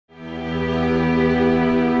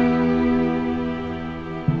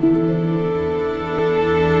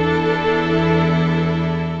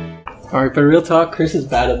Alright, but real talk, Chris is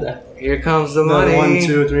bad at that. Here comes the money. 1,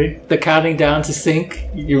 2, 3. The counting down to sync,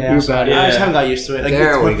 you're bad at I it. just haven't got used to it. Like,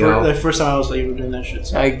 There we go. The first time I was like, you were doing that shit.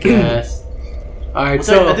 So. I guess. Alright,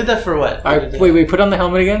 so... I did that for what? Alright, wait, put on the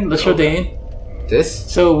helmet again. Let's show Dane. This?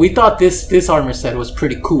 So we thought this armor set was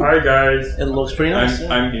pretty cool. Hi guys. It looks pretty nice.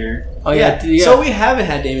 I'm here. Oh yeah. So we haven't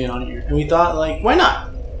had Damien on here, and we thought, like, why not?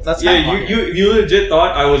 That's you legit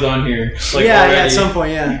thought I was on here. Like, yeah, already. at some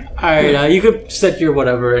point, yeah. Alright, you could set your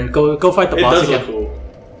whatever and go fight the It boss does again. look cool.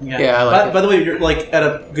 Yeah, I like it. By the way, you're like at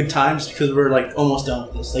a good time just because we're like almost done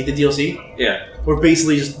with this. Like the DLC, Yeah. we're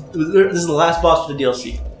basically just this is the last boss for the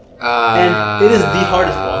DLC, and it is the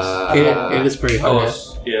hardest boss. It is pretty hard.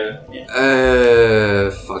 Yeah.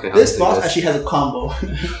 Fucking. This boss actually has a combo.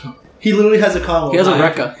 He literally has a combo. He has a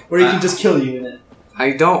Rekka. where he can just kill you in it.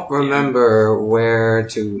 I don't remember where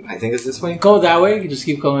to. I think it's this way. Go that way. You just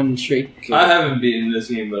keep going straight. Okay. I haven't beaten this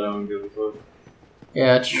game, but I don't give a fuck.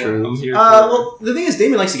 Yeah, that's true. I'm here Well, the thing is,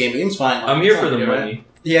 Damien likes the game. The game's fine. Like, I'm here it's for not the good, money. right?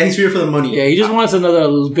 Yeah, he's here for the money. Yeah, he just wants another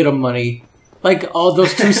little bit of money. Like all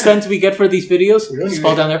those 2 cents we get for these videos. Just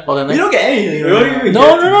fall down there. Fall down there. You don't get anything. Really?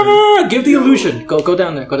 No! Give the illusion. Go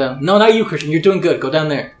down there. Go down. No, not you, Christian. You're doing good. Go down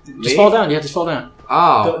there. Just Me? fall down. Yeah, just fall down.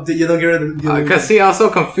 Oh. You don't get rid of the Because see, I was so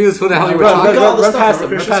confused who the hell you were Run, talking run, about. run past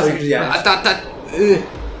them. Run past them. Yeah. I thought that.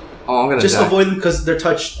 Oh, I'm gonna Just die. avoid them because they're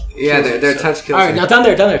touched. Yeah, they're touch kills. All right, now down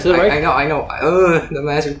there, to the right. I know. The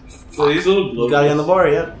magic. So these little You got it on the bar,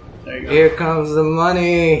 yeah. There you go. Here comes the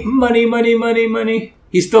money. Money.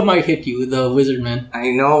 He still might hit you, the wizard man.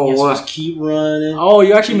 I know. Yeah, so just keep running. Oh,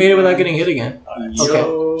 you actually made it without getting hit again. Okay.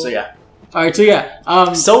 So yeah. All right.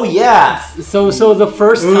 So yeah. So the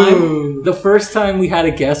first time we had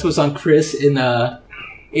a guest was on Chris in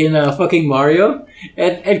fucking Mario,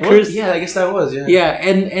 and Chris. What? Yeah, I guess that was. Yeah. Yeah,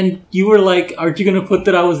 and you were like, "Aren't you gonna put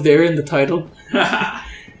that I was there in the title?"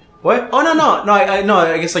 What? Oh no!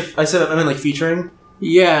 I guess like I said, I mean like featuring.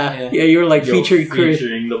 Yeah. You were like featuring Chris.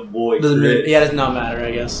 Featuring the boy. Yeah, it does not matter.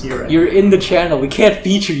 I guess you're right. You're in the channel. We can't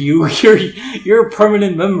feature you. You're a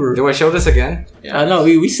permanent member. Do I show this again? No,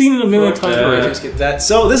 we've seen it a million times already. Skip that.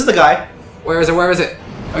 So this is the guy. Where is it?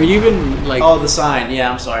 Are you even like? Oh, the sign. Yeah,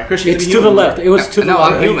 I'm sorry, Christian. It's to the left. It was to the No,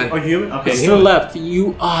 left. I'm human. Are you human? Okay. It's to the left.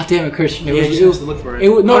 You. Ah, damn it, Christian. It was. You have to look for it.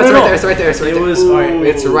 No. It's right there. It was. Alright.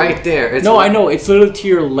 It's right there. It's No, I know. It's literally to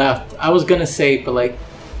your left. I was gonna say, but like,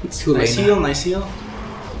 it's too late. Nice heal.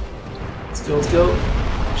 Let's go.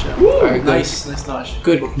 Alright, nice dodge.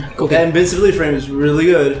 Good. Go That get. invincibility frame is really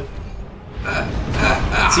good.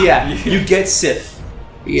 So yeah, you get Sif.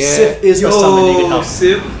 Yeah. Sif is a summon you can help.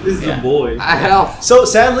 Sif is the boy. I help. So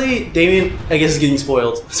sadly, Damien, I guess, is getting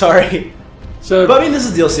spoiled. Sorry, So. but I mean this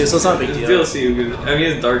is DLC, so it's not a big It's deal. DLC. I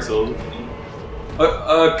mean, it's Dark Souls.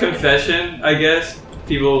 Confession, I guess.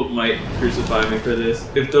 People might crucify me for this.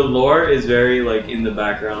 If the lore is very like in the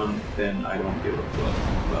background, then I don't give a fuck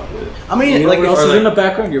about it. I mean, You know like, what else or is like- in the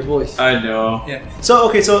background? Your voice. I know. yeah. So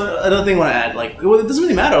okay, so another thing I want to add, like, it doesn't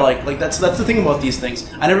really matter. Like that's the thing about these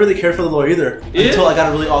things. I never really cared for the lore either until I got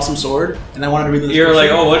a really awesome sword, and I wanted to read the description. You're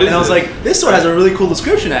like, oh, what is And I was it? like, this sword has a really cool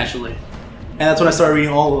description actually, and that's when I started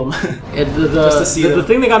reading all of them. And Just to see the them.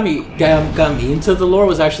 thing that got me into the lore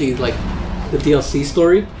was actually like the DLC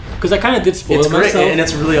story, because I kind of did spoil It's great, myself. and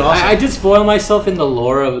it's really awesome. I did spoil myself in the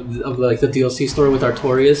lore of like the DLC story with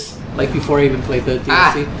Artorias, like before I even played the DLC.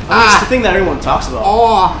 I mean, it's the thing that everyone talks about.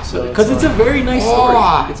 Oh. So Because it's a very nice story.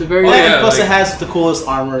 Oh. It's a very Oh, Yeah, and plus like- it has the coolest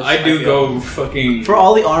armors. I do feel. go fucking. For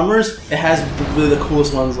all the armors, it has really the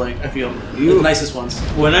coolest ones. Like I feel the nicest ones.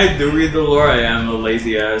 When I do read the lore, I am a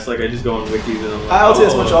lazy ass. Like I just go on wikis and I'm like, I'll say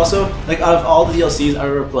this oh. much also. Like out of all the DLCs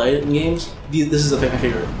I've ever played in games, this is my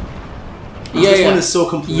favorite. This one is so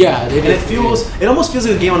complete. Yeah, and it almost feels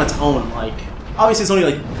like a game on its own. Like obviously it's only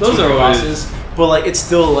like Those two are always- bosses, but like it's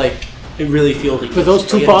still like it really feels like. But those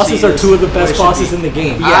two like, bosses are it's two of the what best it should bosses be. in the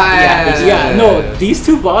game. Yeah. No, these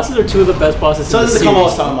two bosses are two of the best bosses So in this the is the combo I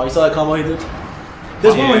was series. talking about. You saw that combo he did?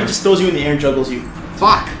 There's one where he just throws you in the air and juggles you.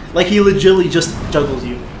 Fuck. Like he legitimately just juggles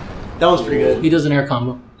you. That was pretty good. He does an air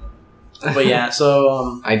combo. But yeah,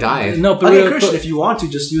 so I died. No, but I think really, Christian, if you want to,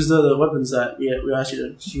 just use the weapons that we asked you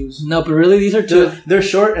to choose. no, but really, these are two. They're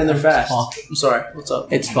short and they're fast. Oh. I'm sorry. What's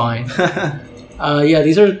up? It's fine. Yeah,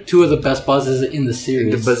 these are two of the best bosses in the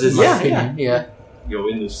series. The bosses, in my yeah, opinion. Yeah. Yo,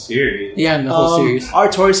 in the series. Yeah, in the whole series.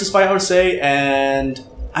 Artorias' fight, I would say, and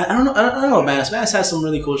I don't know. Manus has some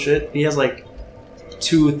really cool shit. He has like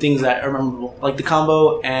two things that are memorable, like the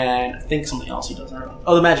combo and I think something else he does. I don't know.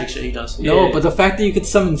 Oh, the magic shit he does. No, Yeah. but the fact that you could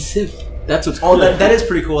summon Sif, that's what's cool. Oh, that is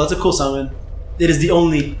pretty cool. That's a cool summon. It is the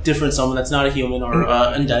only different summon that's not a human or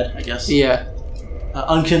undead, I guess. Yeah.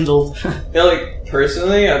 Unkindled. Yeah, like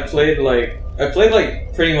personally, I played like I played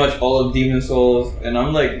like pretty much all of Demon Souls, and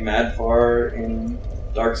I'm like mad far in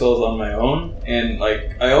Dark Souls on my own. And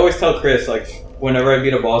like I always tell Chris, like whenever I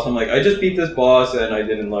beat a boss, I'm like, I just beat this boss and I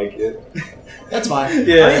didn't like it. That's fine.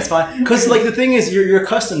 Yeah, I mean, it's fine. Because like the thing is, you're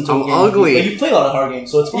accustomed to. I'm ugly. Like, you play a lot of hard games,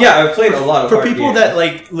 so it's fine. Yeah, I've played a lot of for hard people games. that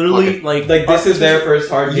like literally like this is their first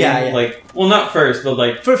hard game. Yeah. Like, well, not first, but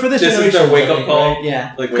like for this is generation, their wake up like, call. right?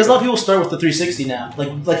 Yeah, Like, because a lot of people start with the 360 now.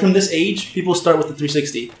 Like from this age, people start with the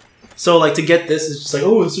 360. So like to get this is just like,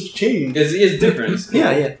 oh, it's such a change. It's different. It's cool.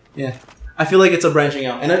 Yeah. I feel like it's a branching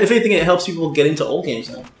out, and if anything, it helps people get into old games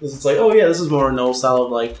now. Because it's like, oh yeah, this is more an old style of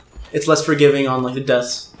like, it's less forgiving on like the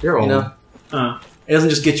deaths. You're old. You know, it doesn't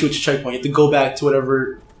just get you at your checkpoint. You have to go back to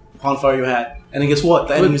whatever bonfire you had, and then guess what?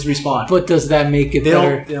 The enemies respawn. But does that make it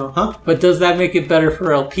better? Huh? But does that make it better for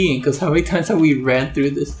LPing? Because how many times have we ran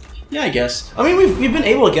through this? Yeah, I guess. I mean, we've been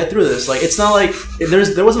able to get through this. Like, it's not like there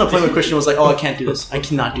wasn't a point where Christian was like, oh, I can't do this. I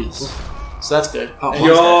cannot do this. So that's good. Oh,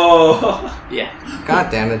 Yo! Yeah. God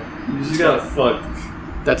damn it. You just got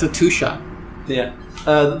fucked. That's a 2-shot. Yeah.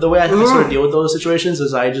 The way I sort of deal with those situations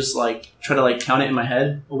is I just like try to like count it in my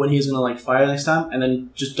head when he's gonna like fire next time, and then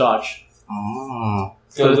just dodge. Oh.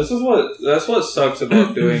 So that's what sucks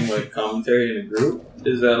about doing like commentary in a group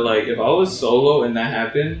is that like if I was solo and that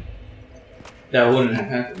happened, that wouldn't have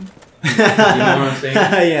happened. You know what I'm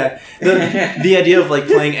saying? Yeah. The idea of like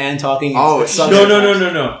playing and talking. Oh, it sucks.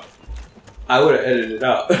 No. I would have edited it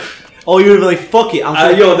out. Oh, you would be like, fuck it.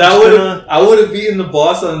 I would have beaten the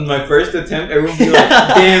boss on my first attempt. Everyone would be like,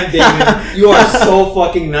 damn, Damon, you are so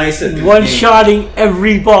fucking nice at this One-shotting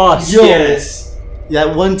every boss. Yo. Yes.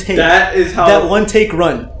 That one take. That is how. That one take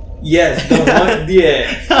run. Yes, the one.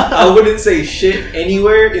 Yeah. I wouldn't say shit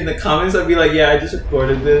anywhere in the comments. I'd be like, yeah, I just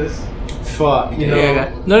recorded this. Fuck. You know?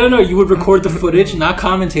 Yeah. No. You would record the footage, not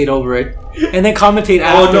commentate over it, and then commentate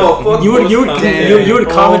after. Oh no! Fuck you would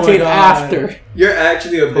commentate Oh after. You're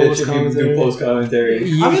actually a bitch if you Post-commentary. do post commentary.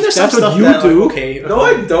 I mean, there's some That's what stuff you that, do. Like, okay. No,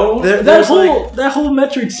 I don't. That whole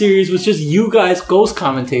Metric series was just you guys ghost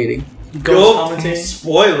commentating. Go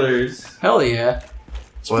spoilers. Hell yeah.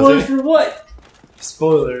 Spoilers for what?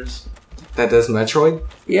 Spoilers. That does Metroid?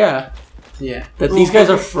 Yeah. Yeah. That these guys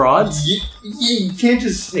are frauds? You can't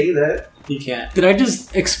just say that. You can't. Did I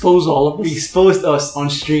just expose all of We us? exposed us on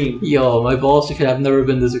stream. Yo, my balls could have never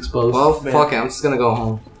been this exposed. Well, Man. fuck it. I'm just gonna go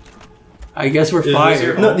home. I guess we're Is this fired.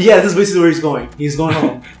 your- No, yeah, this is basically where he's going. He's going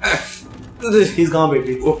home. He's gone,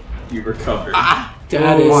 baby. You recovered.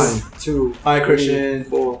 That is... 1, 2, Alright, Christian.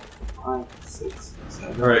 4, 5, 6,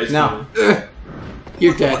 7. Alright, it's Now. fine.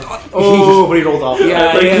 You're dead. Oh, but he rolled off.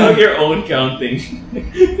 Yeah. Like how your own counting.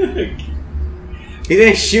 He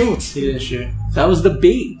didn't shoot. He didn't shoot. That was the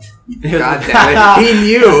bait. God damn it. He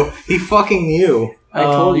knew. He fucking knew. I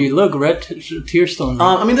told you. Look, red tear stone.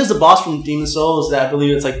 I mean, there's a boss from Demon Souls that I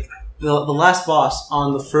believe it's like the last boss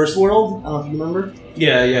on the first world. I don't know if you remember.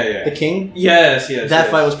 Yeah. The king. Yes. That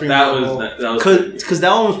fight was pretty That memorable. was pretty Because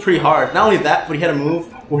that one was pretty hard. Not only that, but he had a move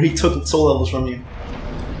where he took soul levels from you.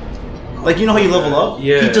 Like, you know how you level up?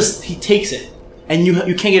 Yeah. He takes it, and you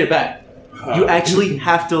can't get it back. You actually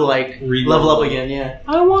have to like level up again. Yeah.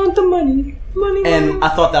 I want the money. And I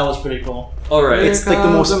thought that was pretty cool. Alright. It's like the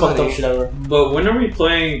most comes the fucked up money. shit ever. But when are we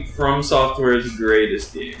playing From Software's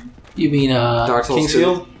greatest game? You mean, Dark Souls 2.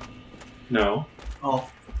 Kingsfield? No. Oh.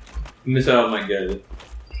 Missile might get it.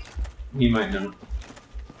 He might know.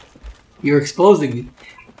 you're exposing me.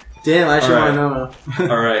 Damn, I should Alright. know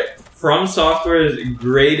now. Alright. From Software's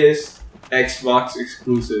greatest Xbox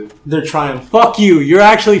exclusive. They're trying. Fuck you. You're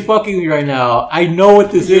actually fucking me right now. I know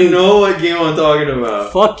what this You is. know what game I'm talking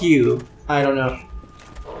about. Fuck you. I don't know.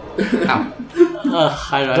 Ow.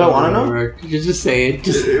 I Do I wanna know? remember. You just say it.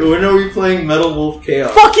 Just When are we playing Metal Wolf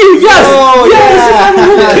Chaos? fuck you. Yes. Oh, yes. yeah.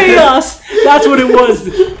 Metal Wolf Chaos. That's what it was.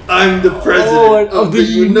 I'm the president of the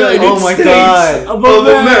United Oh my States God. of of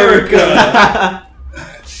America. America.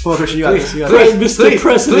 Well, Christian, you got this. You got Great, this. Mr.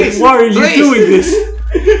 President, please, why are you please. doing this?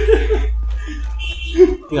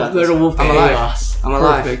 You got this. Metal Wolf I'm alive. Chaos. I'm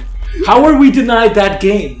alive. Perfect. How were we denied that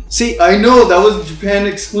game? See, I know that was Japan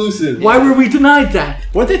exclusive. Why were we denied that?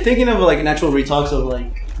 weren't they thinking of like an actual retalks of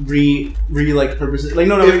like like purposes? Like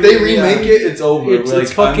no. If they remake it, it's over. It's, Like,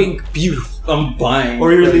 it's fucking beautiful. I'm buying.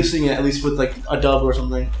 Or it. you're releasing it at least with like a dub or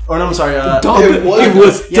something. Or no, I'm sorry. Dub. it was- It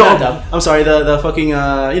was Yeah, dumb. dub. I'm sorry. The fucking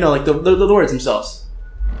like the words themselves.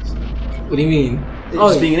 What do you mean? It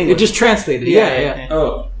just being in it English. just translated. Yeah.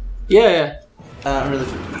 Oh, I'm really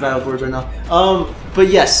bad with words right now. But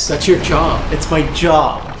yes, That's your job. it's my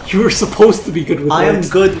job. You were supposed to be good with I am words.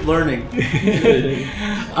 good learning.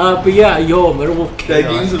 But yeah, yo, Metal Wolf that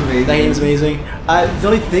Chaos. game's amazing. That game's amazing. The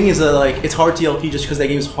only thing is that like it's hard TLP just because that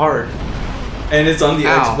game's hard. and it's on the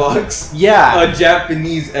Xbox. Yeah. A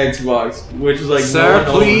Japanese Xbox, which is like Sir,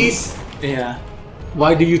 no one please. Yeah.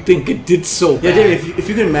 Why do you think it did so bad? Yeah, David, if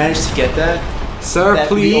you can manage to get that, Sir,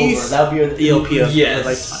 please. that would be an ELP of Yes. a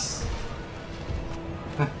lifetime.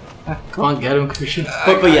 Come on, get him, Christian.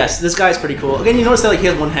 But yes, this guy's pretty cool. Again, you notice that like he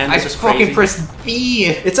has one hand. I It's just fucking crazy. pressed B.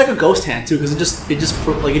 It's like a ghost hand too, because it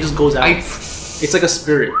just goes out. It's like a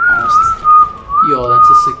spirit almost, Yo, that's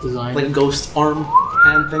a sick design. like a ghost arm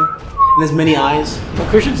hand thing. And has many eyes. When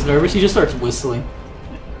Christian's nervous, he just starts whistling.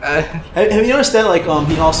 Have you noticed that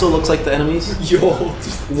he also looks like the enemies? Yo,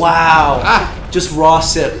 Wow. Just raw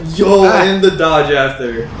sip. and the dodge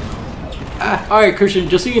after. Alright, Christian,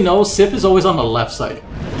 just so you know, Sif is always on the left side.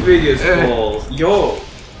 Biggest balls. Yo.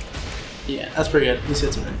 Yeah, that's pretty good. He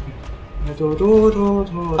sits right.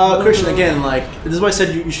 Christian, again, this is why I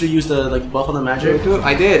said you should use the buff on the magic.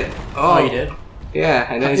 I did. Oh, you did.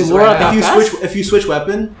 Yeah, and then It it's just wore ran out out. that If you switch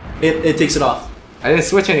weapon, it takes it off. I didn't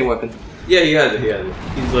switch any weapon. Yeah, he had it.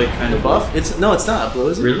 He's like kind of Buff? It's not blue,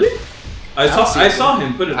 is it? Really? I saw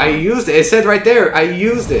him put it on. I used it. It said right there. I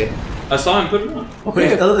used it. I saw him put it on.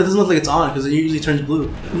 Okay. It doesn't look like it's on because it usually turns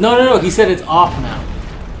blue. No, he said it's off now.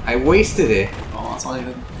 I wasted it. Oh, that's not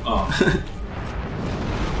even. Oh.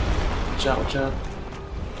 Watch out.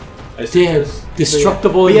 I see Damn, this.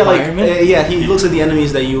 destructible But yeah, environment. he looks like the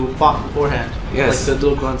enemies that you fought beforehand. Yes. Like the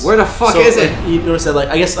little grunts. Where the fuck is it? You notice that,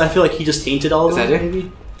 I guess I feel like he just tainted all of Is them. that it?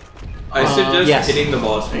 Maybe. I suggest yes. hitting the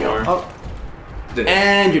boss more. Oh.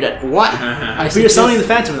 And you're dead. What? But you're summoning the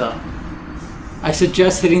Phantom though. I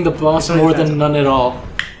suggest hitting the boss Sorry, more Phantom. than none at all.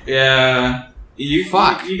 Yeah.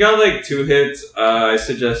 Fuck. You got like 2 hits. I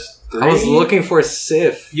suggest 3. I was looking for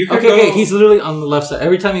Sif. You could Okay, go. he's literally on the left side.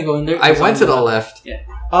 Every time you go in there, I he's went on to the left. Yeah.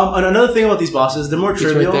 And another thing about these bosses, they're more He's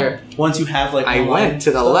right trivial there. once you have I online went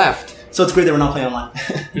to the stuff. left. So it's great that we're not playing online.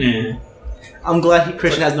 Yeah. I'm glad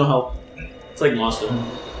Christian has no help. It's like Monster.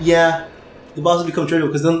 Yeah, the bosses become trivial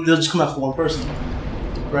because then they'll just come after one person,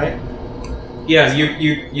 right? Yeah,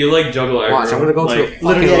 you like juggle aggro. Watch, I'm gonna go to like, the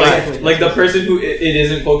Literally, fucking yeah, left. exactly. like the person who it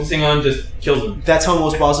isn't focusing on just kills them. That's how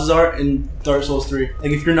most bosses are in Dark Souls 3.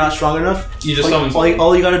 Like if you're not strong enough, You just summon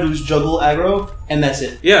all you gotta do is juggle aggro, and that's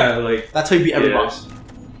it. Yeah, like That's how you beat every Yeah. boss.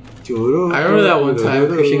 I remember that one time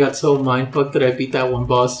Christian got so mindfucked that I beat that one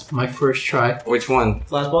boss my first try. Which one?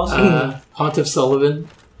 Last boss? Pontiff Sullivan.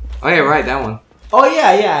 Oh yeah, right, that one. Oh yeah.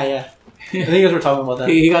 I think you guys were talking about that.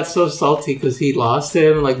 He got so salty because he lost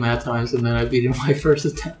to him like mad times, and then I beat him my first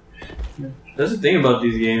attempt. that's the thing about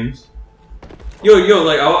these games. Yo,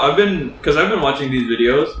 like I've been watching these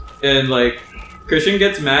videos and like Christian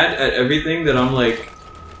gets mad at everything that I'm like,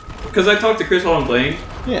 because I talk to Chris while I'm playing.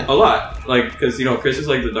 Yeah. A lot, like, because Chris is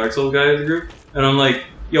like the Dark Souls guy of the group, and I'm like,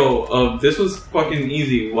 yo, this was fucking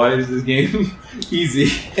easy. Why is this game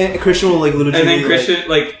easy? And Christian will literally. And then Christian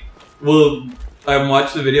will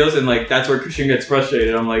watch the videos, and like that's where Christian gets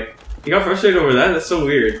frustrated. I'm like, you got frustrated over that? That's so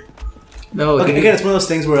weird. No, Okay, again, it's one of those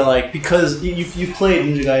things where because you've played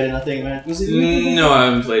Ninja Gaiden, I think, man. Was it? No,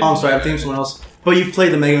 I'm like, Oh, I'm sorry, I'm thinking of someone else. But you've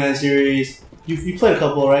played the Mega Man series. You played a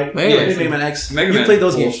couple, right? Mega You Man. played Mega Man X. Mega you Man's played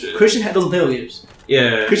those bullshit. games. Christian doesn't play those games.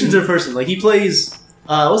 Yeah. Christian's a person. He plays.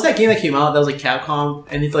 What was that game that came out that was like Capcom,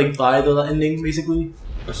 and he's buy the ending basically?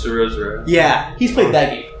 Asura's Yeah, he's played that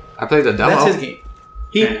game. I played the demo. That's his game.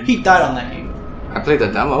 He died on that game. I played the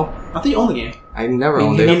demo. I think you own the game. I never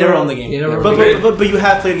owned He it. never owned the game. He never But owned but you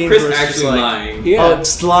have played games Chris where it's just actually lying. Yeah. Oh,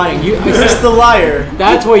 it's lying. You- Chris the liar.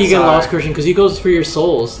 That's why you get Sorry. lost, Christian, because he goes for your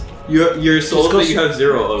souls. Your souls go that you have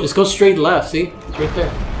 0 of. Just go straight left, see? It's right there.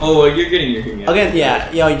 Oh, well, you're getting your thing. Again, yeah,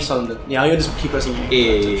 you just saw them. Yeah, you just keep pressing.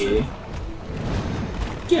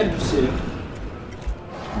 Get him, Sid.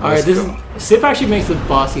 Alright, Sip actually makes the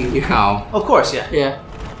boss easier. How? Of course, yeah. Yeah.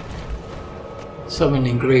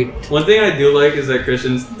 Summoning great. One thing I do like is that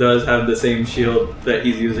Christian does have the same shield that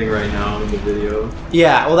he's using right now in the video.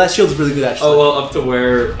 Yeah, well, that shield's really good actually. Oh, well, up to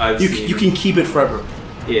where I've seen. You can keep it forever.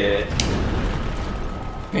 Yeah.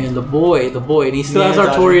 And the boy, and he still Yeah, has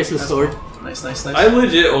dodging. Artorias' That's sword. Nice. I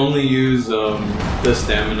legit only use the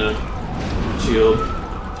stamina shield.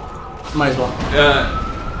 Might as well.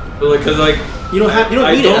 Because You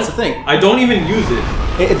don't need it. That's the thing. I don't even use it.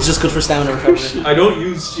 It's just good for stamina recovery. I don't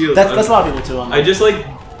use shield. That's a lot of people too. I just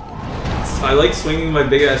I like swinging my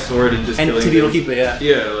big ass sword and just and killing to be able to things. keep it, yeah.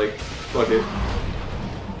 Yeah, fuck it.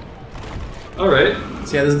 Alright.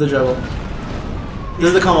 So yeah, this is the juggle. This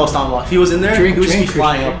is the combo stomp block. If he was in there, he would just be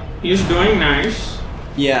flying up. He's doing nice.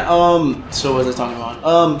 Yeah, so what was I talking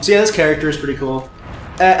about? So yeah, this character is pretty cool.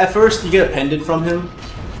 At first, you get a pendant from him,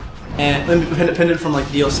 and pendant from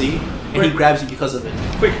DLC, and he grabs you because of it.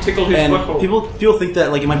 Quick, tickle his And butthole. people think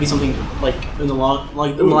that it might be something in the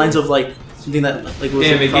lines of Something that like was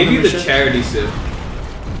Damn, it gave you the charity sip.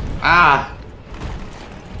 Ah.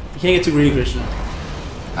 You can't get too greedy, Christian.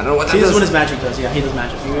 I don't know what that This does. is what his magic does. Yeah, he does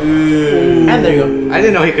magic. Ooh. And there you go. I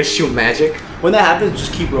didn't know he could shoot magic. When that happens,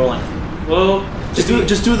 just keep rolling. Well, Just do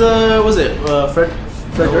the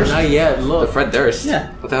Fred Durst? Not yet. The Look. Fred Durst.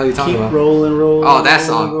 Yeah. What the hell are you talking Keep about? rolling. Oh, that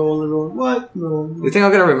song. Rolling. What? Rolling. You think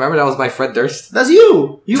I'm gonna remember that was by Fred Durst? That's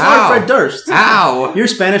you. You How? are Fred Durst. How? You're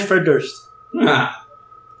Spanish Fred Durst.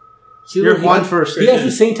 See, You're look, Juan he- first. He has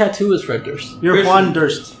the same tattoo as Fred Durst. You're Christian. Juan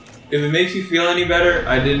Durst. if it makes you feel any better,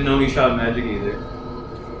 I didn't know he shot magic either.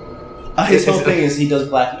 His whole thing is he does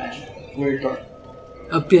black magic. Weird dark.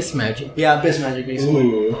 Abyss magic. Yeah, abyss magic basically.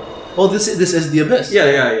 Ooh. Well, this is the abyss.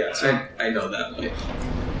 Yeah. I know that. Like,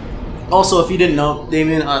 Also, if you didn't know,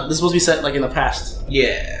 Damien, this is supposed to be set like in the past.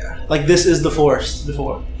 yeah. Like this is the forest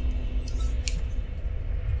before.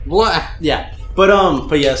 What? Yeah, but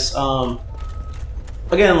yes,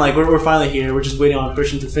 again, like we're finally here. We're just waiting on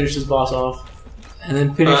Christian to finish this boss off. And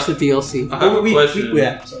then finish the DLC. I have a question.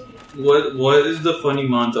 Yeah. What is the funny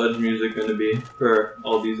montage music going to be for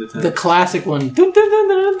all these attempts? The classic one. I think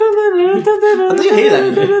you hate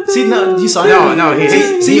that music. See, no, you saw it. No,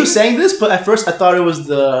 See, you sang this, but at first I thought it was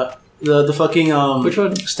the fucking Which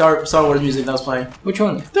one? Star Wars music that was playing. Which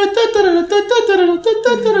one?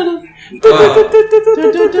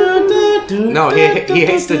 No, he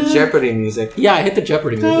hates the Jeopardy music. Yeah, I hit the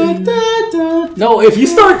Jeopardy music. No, if you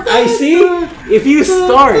start, if you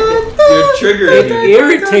start, You're triggering it me.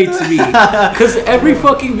 irritates me. Because every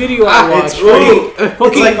fucking video I watch,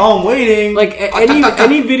 It's like, oh, I'm waiting. like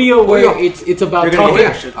any video where it's about You're gonna talking,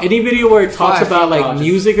 get shit. any video where it talks 5, about like just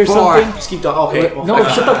music or 4. something. Just keep talking. Okay. Well, No,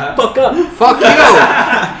 shut the fuck up. Fuck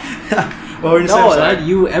you! Well, we're No, not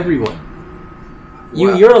you, everyone.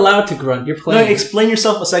 Well. You're allowed to grunt. You're No, playing. explain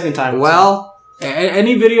yourself a second time. Well,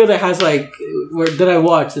 Any video that has like that I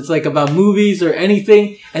watch, it's like about movies or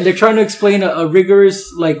anything, and they're trying to explain a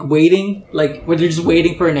rigorous like waiting, like where they're just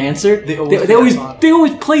waiting for an answer. They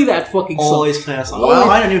always play that fucking song. Always play that song. Well-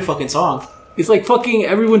 Find a new fucking song. It's like fucking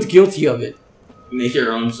everyone's guilty of it. Make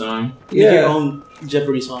your own song. Make your own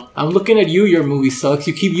Jeopardy song. I'm looking at you. Your movie sucks.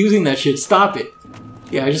 You keep using that shit. Stop it.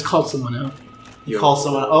 Yeah, I just called someone out. You call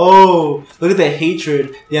someone. Oh, look at the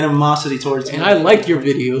hatred, the animosity towards him. And I like your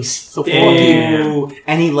videos. So fuck you. Damn.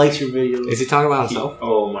 And he likes your videos. is he talking about himself?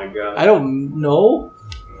 Oh my god. I don't know.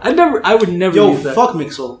 I would never Yo, use that. fuck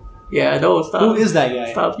Mixel. Yeah, no, stop. Who is that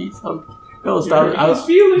guy? Stop. No, stop.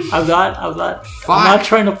 feeling. I'm not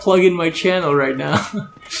trying to plug in my channel right now.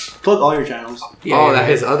 Plug all your channels. Yeah, Oh, yeah, that's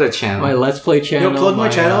yeah. his other channel. My Let's Play channel. Yo, plug my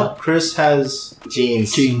channel. Chris has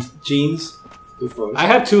Jeans. jeans. I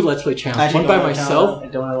have 2 Let's Play channels. Actually, One by don't have a myself channel. I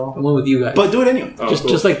don't at all. and one with you guys. But do it anyway. Oh, just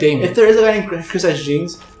cool. just like Damien. If there is a guy named Chris has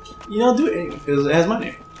jeans, do it anyway because it has my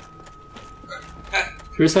name.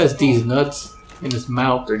 Chris has these nuts in his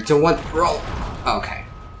mouth. 3, 2, 1, roll. Okay.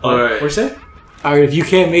 Alright. What'd you say? Alright, if you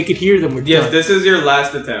can't make it here, then we're Yes, done. this is your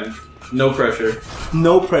last attempt. No pressure.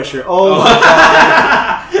 No pressure. Oh my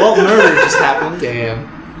god. Well, murder just happened.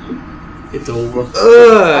 Damn. It's over.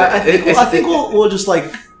 I think we'll just like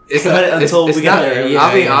It's cut it until it's we get not- there. yeah,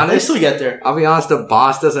 I'll be yeah. honest. Until we get there. I'll be honest. The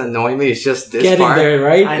boss doesn't annoy me. It's just this Getting part. there,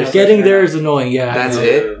 right? I know. Getting there is annoying. Yeah, I That's know.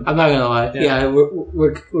 it. I'm not gonna lie. Yeah. Yeah,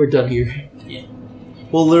 we're done here.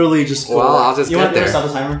 We'll literally just go. Well, I'll just you get want to there. stop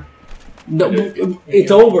the timer? No,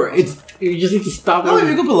 it's over. You just need to stop. No, it. we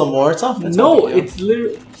could put a little more. It's off. No, it's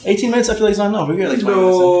literally. 18 minutes. I feel like it's not enough. We're here like 20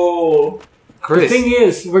 minutes. No. The Chris, thing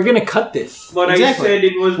is, we're gonna cut this. But Exactly. I said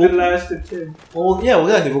it was the last attempt. In. Well, yeah, well,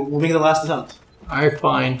 exactly. We'll make it the last attempt. Alright,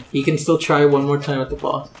 fine. He can still try one more time at the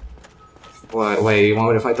boss. what? Wait, you want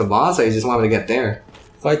me to fight the boss, or you just want me to get there?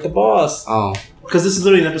 Fight the boss. Oh, Because this is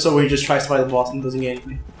literally an episode where he just tries to fight the boss and doesn't get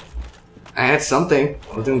anything. I had something.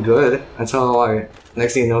 I was doing good until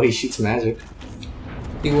next thing you know, he shoots magic.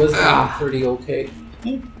 He was pretty okay.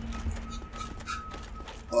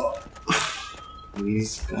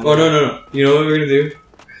 He's gonna... Oh, no. You know what we're gonna do?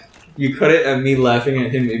 You cut it at me laughing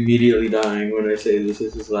at him immediately dying when I say this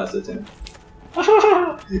is his last attempt.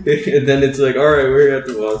 And then it's like, alright, we're at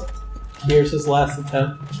the boss. Here's his last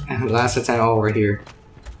attempt. Last attempt over here.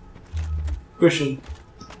 Christian.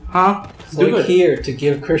 Huh? Click here to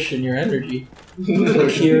give Christian your energy.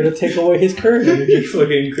 Click here to take away his current energy.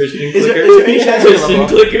 Fucking Christian Is there clicker. any chance Christian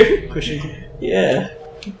clicker. Christian. Yeah.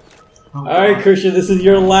 Oh, Alright, God. Christian, this is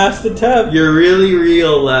your last attempt. Your really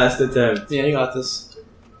real last attempt. Yeah, you got this.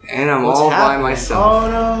 And I'm What's all happening? by myself.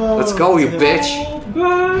 Oh no! Let's go, you bitch.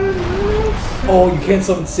 Oh, you can't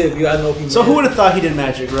summon Civ. You gotta know if you So who would have thought he did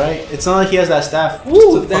magic, right? It's not like he has that staff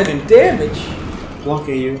Ooh, to that fucking damage. plunk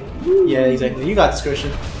at you. Yeah, exactly. You got this, Christian.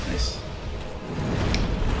 Nice.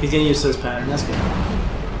 He's getting used to this pattern. That's good.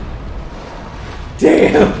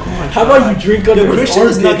 Damn. How about you drink under his Christian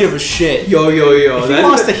does not armpits? give a shit. Yo. If he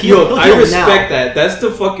wants to heal, he'll I heal respect now. that. That's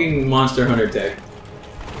the fucking Monster Hunter tech.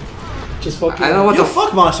 Just fucking. I don't know what Yo, the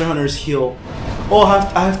fuck Monster Hunter's heal. Oh,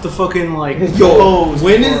 I have to fucking like Yo, pose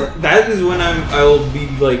when before- is that is when I will be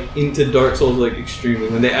like into Dark Souls like extremely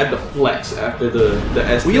when they add the flex after the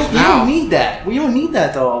S. We don't need that. We don't need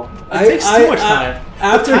that though. It takes too much time.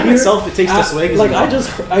 After the time itself, it takes the swag. Like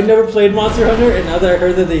I never played Monster Hunter, and now that I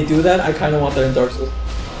heard that they do that, I kind of want that in Dark Souls.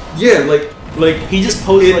 Yeah, like he just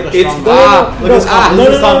poses like a it's strong.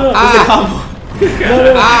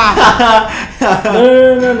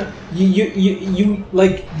 No, no. You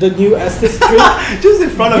like the new Estes drink? Just in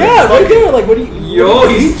front of him. Yeah, right there. Like, what do you? Yo,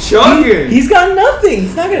 he's chugging. He's got nothing.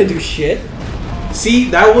 He's not gonna do shit. See,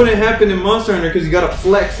 that wouldn't happen in Monster Hunter because you gotta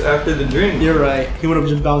flex after the drink. You're right. He would have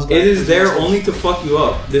just bounced back. It is there only to fuck you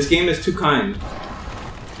up. This game is too kind.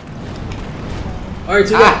 Alright,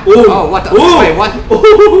 so what the? Wait, what?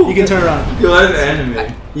 You can turn around. Yo, that's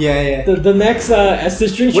anime. Yeah. the next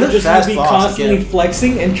Estes drink What should a just fast be boss constantly again.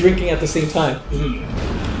 flexing and drinking at the same time.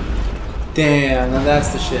 Damn, now that's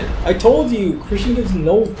the shit. I told you, Christian does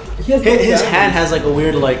no. He has no His boundaries. hand has like a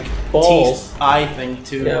weird like Balls. teeth eye thing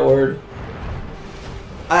too. Yeah, word.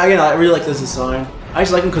 I really like this design. I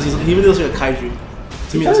just like him because he really looks like a kaiju.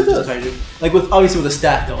 To me, He he looks kinda like a kaiju. Like with obviously with a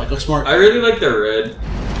staff though, like a smart. I really like the red.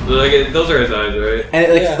 Like those are his eyes, right? And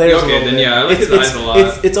it like Yeah. flares a Okay, little then bit. yeah, I like his eyes a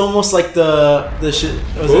lot. It's almost like the shit.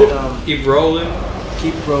 Was Oop, it keep rolling.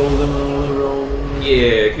 keep rolling.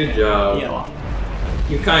 Yeah, good job. Yeah. Well.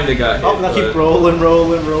 You kind of got hit. Oh, now keep rolling.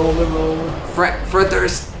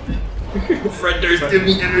 Fritters. Fritters, give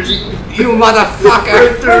me energy. You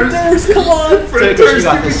motherfucker. Fritters, come on! Fritters, You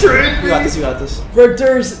got give me this. strength. You got this.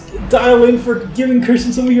 Fritters, dial in for giving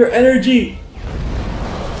Christian some of your energy.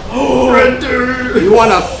 Fritters. You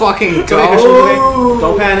wanna fucking Go ahead, Christian, go?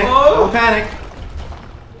 Don't panic. Don't panic.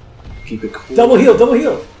 Keep it cool. Double heal.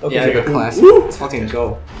 Okay. Yeah, Keep it classy. Woo. Let's fucking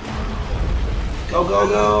go.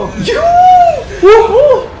 Go.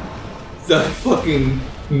 The fucking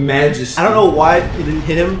majesty. I don't know why it didn't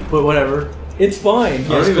hit him, but whatever. It's fine. I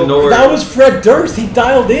don't even know where. That was Fred Durst. He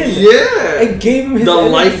dialed in. Yeah. And gave him his The energy.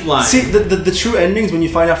 lifeline. See, the true endings when you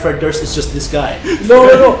find out Fred Durst is just this guy.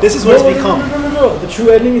 No. This is what it's become. No. The true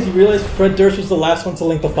ending is you realize Fred Durst was the last one to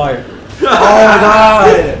link the fire. Oh my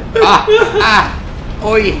god!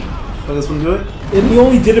 Oi. Oh, this one good? And he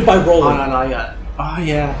only did it by Oh rolling. no, I got it. Oh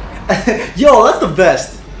yeah. Yo, that's the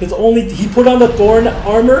best. He put on the thorn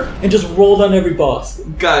armor and just rolled on every boss. Nice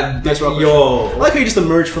God, that's roll, yo. I like how you just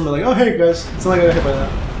emerged from it like, oh hey guys. It's not like I got hit by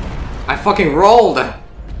that. I fucking rolled.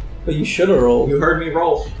 But you should have rolled. You heard me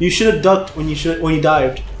roll. You should have ducked when you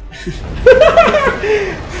dived.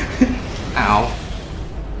 Ow.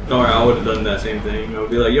 Don't worry, I would have done that same thing. I would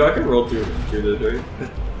be like, yo, I can roll through this,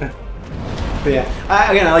 right? But yeah,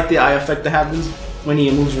 I like the eye effect that happens when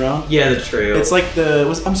he moves around. Yeah, the trail. It's like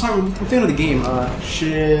I'm sorry, I'm thinking of the game.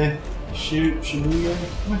 Shibuya?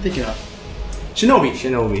 What am I thinking of?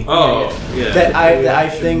 Shinobi. Oh, yeah. That eye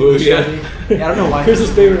thing. Shibuya. Shinobi. Yeah, I don't know why.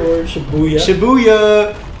 Chris's favorite word, Shibuya.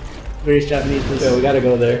 Shibuya. Very Japanese. Yeah, we gotta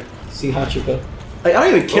go there. See Hachiko. Like, I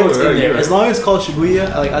don't even care what's right, in there. you're As right. long as it's called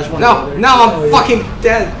Shibuya, I just want to go there. No, I'm Oh, yeah. fucking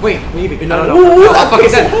dead. Wait, maybe. No, Ooh, I'm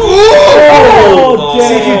fucking dead. Oh,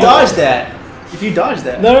 See, if you damn. dodge that. If you dodge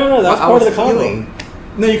that. No, that's I part was of the combo. healing.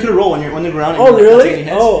 No, you could roll when you're on the ground. Oh, and you're, really? taking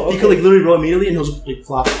hits. Oh, You okay. could like literally roll immediately and he'll just like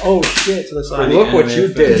flop Oh shit. to the For side. the Look what anime you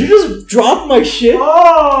fan. did. Did you just drop my shit?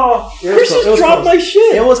 Oh! Chris just dropped my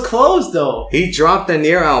shit. It was closed though. He dropped the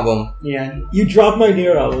Nier album. Yeah. You dropped my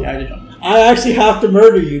Nier album. Yeah, I did drop it. I actually have to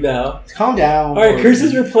murder you now. Calm down. Alright, Chris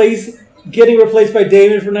is getting replaced by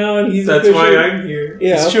David from now on. He's That's why officially- I'm here.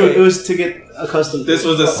 Yeah, It's okay. true. It was to get accustomed. This to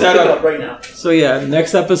was it. a I'll setup. pick it up right now. So yeah,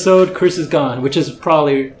 next episode, Chris is gone, which is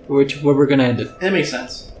probably where we're gonna end it. That makes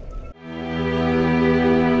sense.